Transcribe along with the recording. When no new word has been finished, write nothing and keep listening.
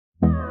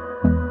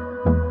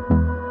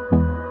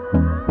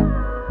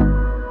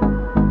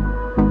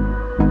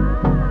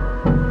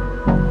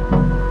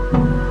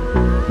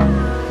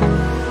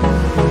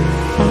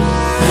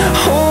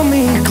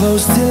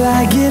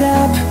gotta get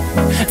up,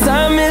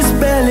 time is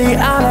barely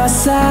on our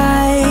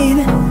side.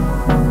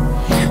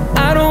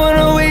 I don't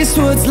wanna waste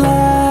what's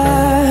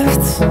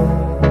left.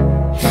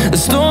 The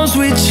storms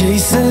we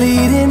chase are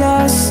leading